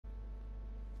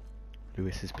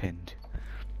Lewis is pinned.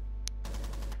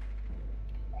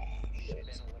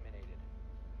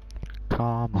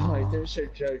 Come Oh, he on. didn't show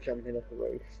Joe jumping off the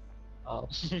roof. Oh.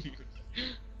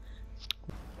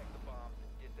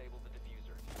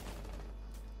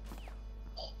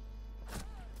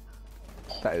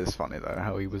 That is funny though,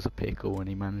 how he was a pickle and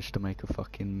he managed to make a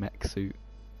fucking mech suit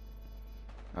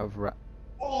out of rat.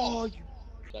 Oh, you.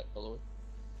 That color.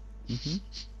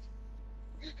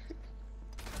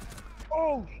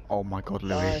 Oh. Oh my god,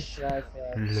 Louis. Nice.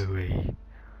 Louis.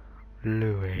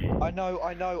 Louis. I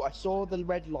know. I saw the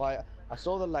red light. I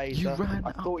saw the laser. You ran I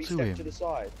up thought he to stepped him. to the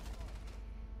side.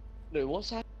 Lou, what's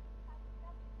that?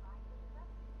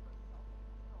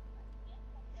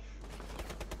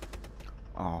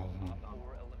 Oh.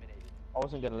 I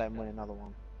wasn't gonna let him win another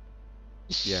one.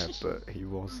 Yeah, but he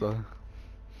was though.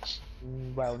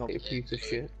 Well, not a piece of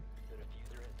shit.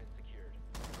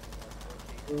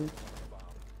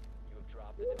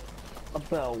 I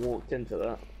bet I walked into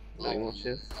that. Watch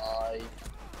this.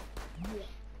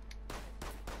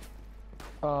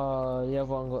 The other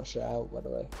one got shot out, by the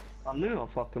way. I knew I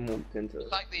fucking walked into The it.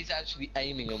 fact that he's actually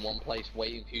aiming in one place,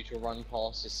 waiting for you to run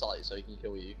past his sight so he can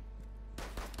kill you.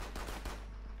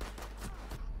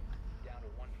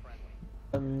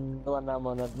 The one I'm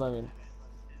on at the moment.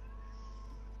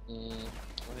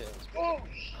 Oh,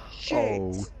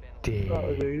 Oh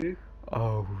dear.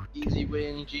 Oh easy dear.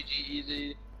 win, GG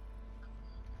easy.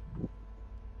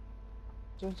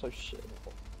 Doing so shit.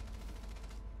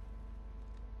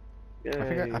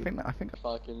 I think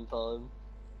Fucking time.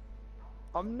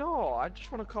 I'm not. I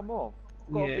just want to come off.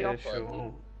 I've got to be up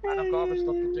early. And I've got other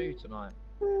stuff to do tonight.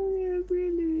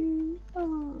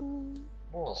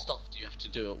 What stuff do you have to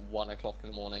do at 1 o'clock in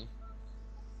the morning?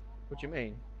 What do you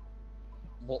mean?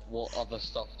 What other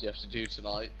stuff do you have to do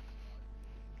tonight?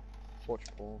 Watch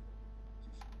porn.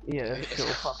 Yeah, sure,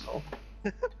 fuck off.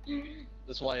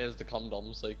 That's why he has the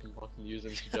condoms, so you can fucking use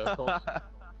them to jerk off.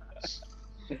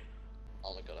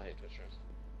 Oh my god, I hate Twitch streams.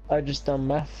 I just done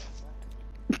math.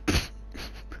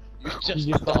 You just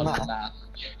done math.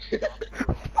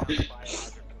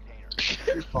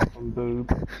 You fucking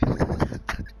boob.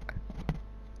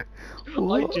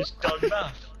 I just done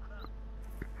math.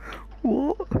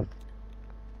 what?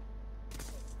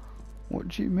 What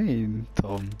do you mean,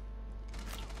 Tom?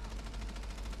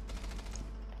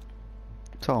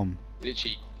 Tom.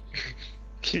 Literally,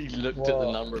 he looked at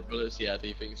the number of bullets he had,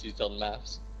 he thinks he's done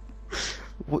maths.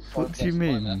 What do you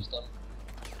mean?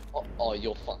 Oh,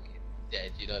 you're fucking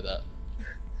dead, you know that?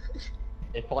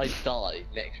 If I die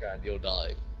next round, you'll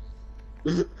die.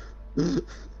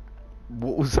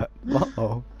 What was that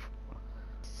laugh?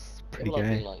 It's pretty Like,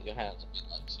 gay. like your hands have been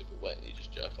like super wet and you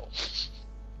just jerk off.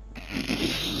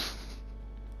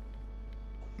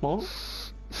 What?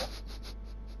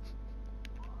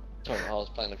 Sorry, I was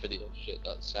playing a video. Shit,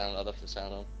 that sound. I left the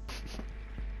sound on.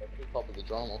 Keep up with the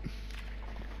drama.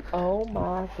 Oh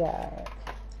my god.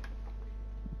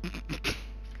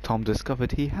 Tom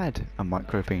discovered he had a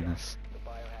micro penis.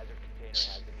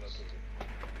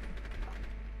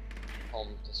 Tom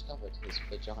discovered his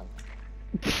vagina.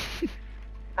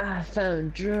 I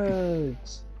found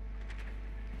drugs.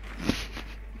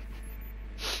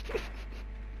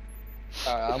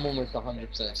 Alright, I'm almost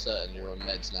 100% certain you're on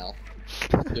meds now.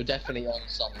 You're definitely on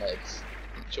some meds.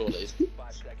 Surely.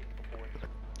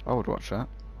 I would watch that.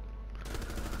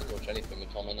 I'd watch anything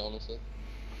with Tom in, honestly.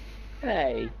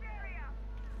 Hey.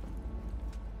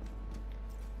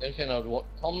 The only thing I would watch,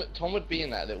 Tom would be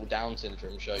in that little Down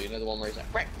syndrome show, you know, the one where he's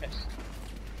like, breakfast!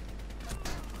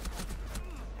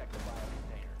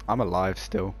 I'm alive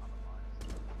still.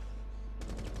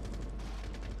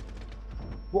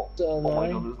 What the Oh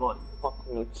my god, there's like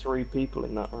fucking 3 people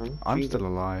in that room. I'm still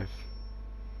alive.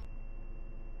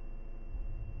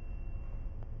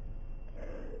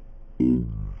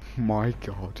 My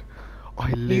god.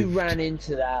 I lived. You ran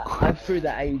into that. I threw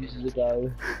that ages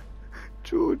ago.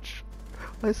 George,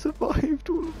 I survived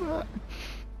all of that.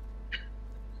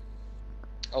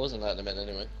 I wasn't letting him in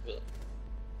anyway, but...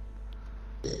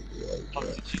 What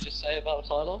did you just say about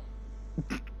Tyler?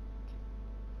 Do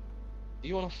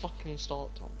you wanna fucking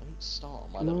start, Tom? Don't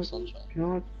start, my little sunshine. Can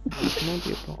I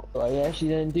be a part? Like, you actually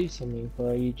don't do something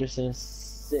for you, just gonna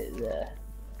sit there.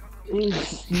 You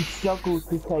struggle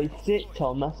to say sit,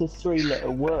 Tom, that's a 3-letter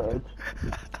word.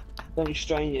 Don't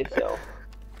strain yourself.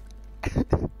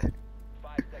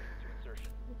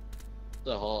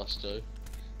 So harsh, dude.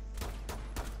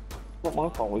 Not my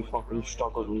fault we fucking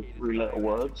struggled with 3-letter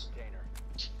words.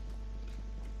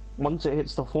 Once it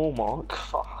hits the 4 mark,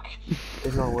 fuck.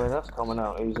 There's no way that's coming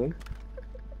out easy.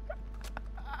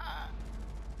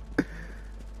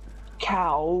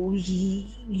 cows.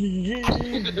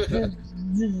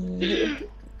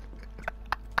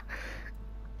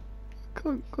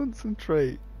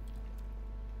 Concentrate.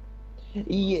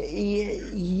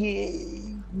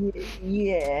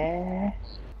 Yeah.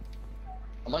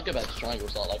 I might go back to Triangle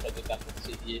Start like I did back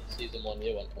in season 1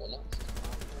 year 1 for nuts.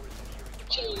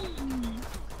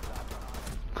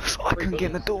 I couldn't get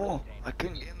in the door. I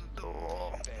couldn't get in the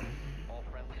door.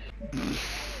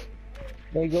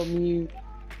 They got mute.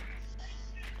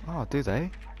 Oh, do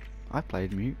they? I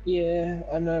played mute. Yeah,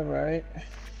 I know, right?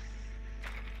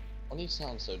 Why do you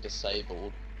sound so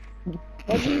disabled?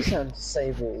 Why do you sound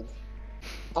disabled?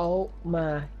 Oh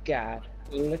my god.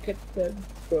 Look at the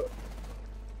book.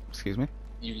 Excuse me?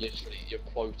 You're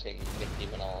quoting Nicki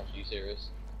Minaj, you serious?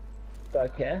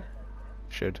 Okay.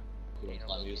 Should. One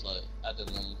time he was like adding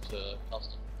them to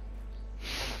custom.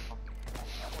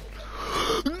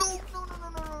 No.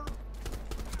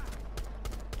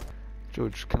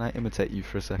 George, can I imitate you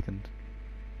for a second?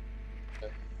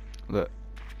 Okay. Look.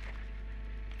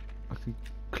 I can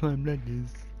climb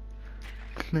ladders.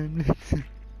 Climb ladders.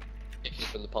 Nicki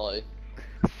from the pie.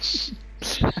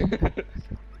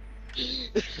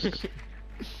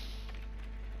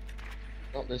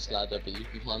 Not this ladder, but you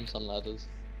can climb some ladders.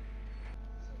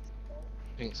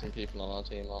 I think some people on our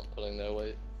team aren't pulling their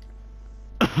weight.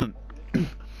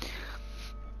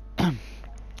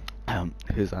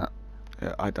 Who's that?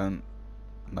 I don't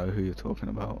know who you're talking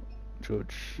about,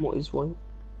 George. What is one?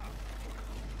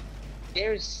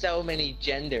 There's so many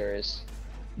genders.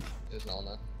 There's no one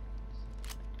there.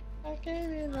 I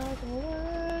came in like a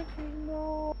wrecking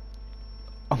ball.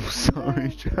 I'm sorry,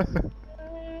 Joe.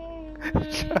 I'm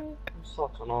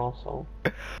such an arsehole.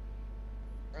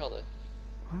 Where are they?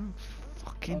 I don't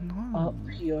fucking know. Up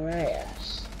your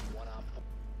ass.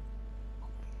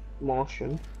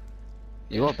 Martian.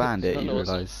 You are a bandit, Not you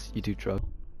awesome. realise you do drugs.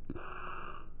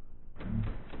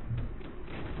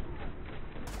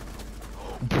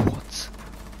 What?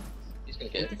 He's gonna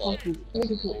get What the fired. fuck is- what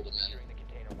is it?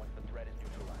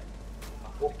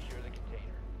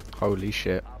 Holy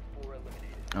shit.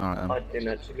 Alright I then. didn't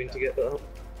actually mean to get that.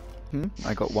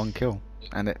 I got 1 kill,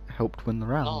 and it helped win the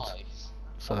round. Nice.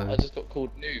 So, I just got called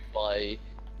noob by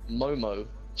Momo.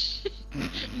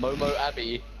 Momo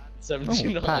Abbey, oh,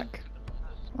 79. pack.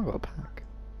 I got a pack.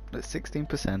 That's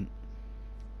 16%.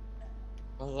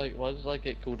 I was like, why did I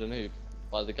get called a noob?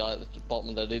 By the guy at the bottom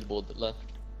of the leaderboard that left.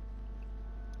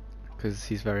 Because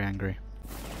he's very angry.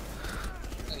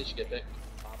 And he should get picked.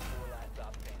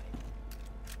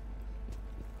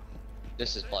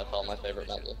 This is by far my favourite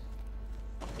map though.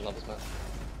 I love this map.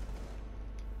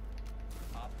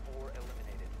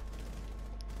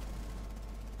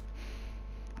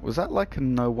 Was that like a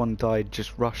no one died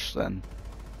just rush then?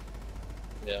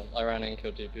 Yeah, I ran in and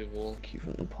killed 2 people. Keep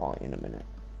from the party in a minute.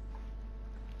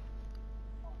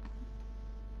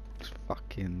 Just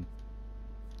fucking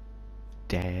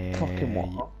dare Fucking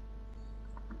what?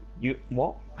 You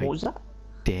what? I- What was that?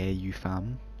 dare you,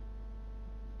 fam.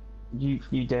 You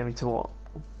dare me to what?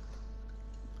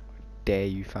 Dare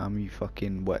you, fam, you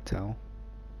fucking wet towel.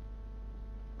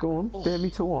 Go on. Oh. Dare me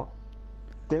to what?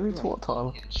 Dare me to what,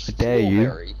 Tyler? I dare you.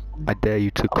 Strawberry. I dare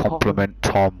you to compliment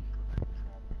Tom.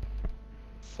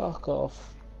 Fuck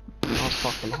off. I was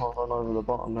fucking hovering over the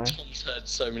bottom there. Tom's had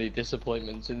so many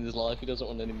disappointments in his life, he doesn't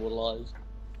want any more lies.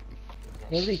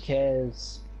 Nobody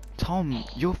cares. Tom,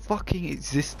 your fucking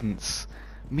existence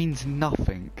means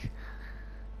nothing.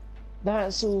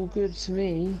 That's all good to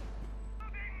me.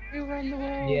 You run the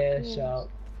world. Yeah, shout.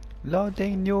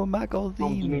 Loading your Tom's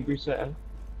magazine. new resetting.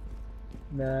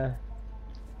 Nah.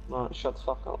 No, shut the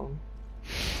fuck up. I'm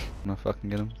gonna fucking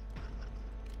get him.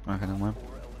 Okay, never mind.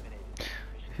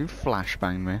 Who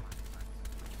flashbanged me?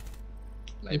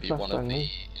 Maybe You one of flashbang the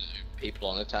me. people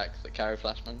on attacks that carry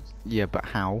flashbangs. Yeah, but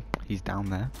how? He's down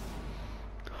there.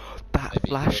 That Maybe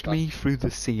flashed go me back. through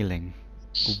the ceiling.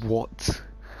 What?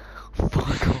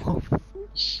 Fuck off. What?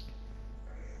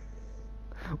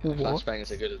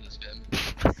 Flashbangs are good in this game.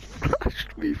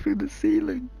 Flashed me through the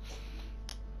ceiling.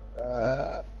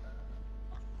 No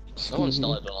one's died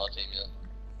on our team yet.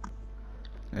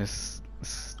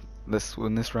 Let's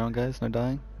win this round, guys. No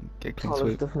dying. Get clean Tyler's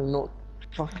sweep. definitely not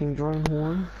fucking drone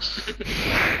horn.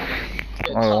 Yeah,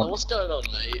 Oh. Tyler, what's going on,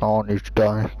 mate? Oh, I need to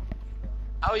die.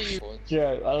 How are you?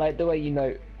 Joe, I like the way you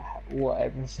know what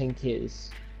everything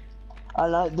is. I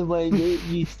like the way that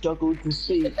you struggle to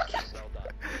speak.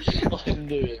 I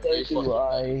knew it. So do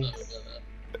I.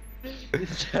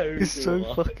 It's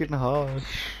so fucking harsh.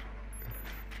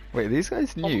 Wait, these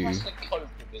guys Tom new. has to cope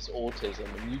with his autism,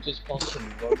 and you just fucking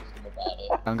roast him about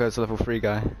it. I'm going to level 3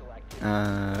 guy.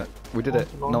 We did it.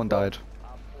 No one died.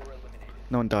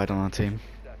 No one died on our team.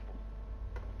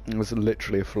 It was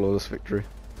literally a flawless victory.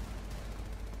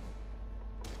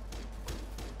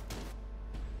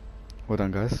 Well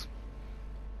done, guys.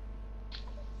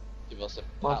 Give us a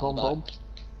Nice pat one, on Bob.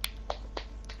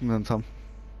 the Well done, Tom.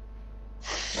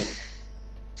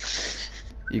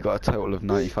 You got a total of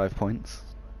 95 points.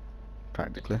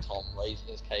 Practically. back. Tom raising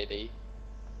his KD.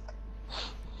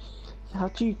 How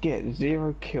do you get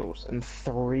 0 kills and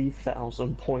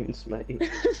 3,000 points, mate?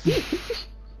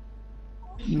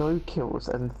 No kills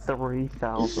and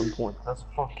 3,000 points. That's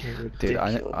fucking Dude,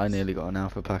 ridiculous. I nearly got an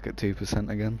alpha pack at 2%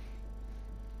 again.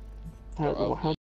 How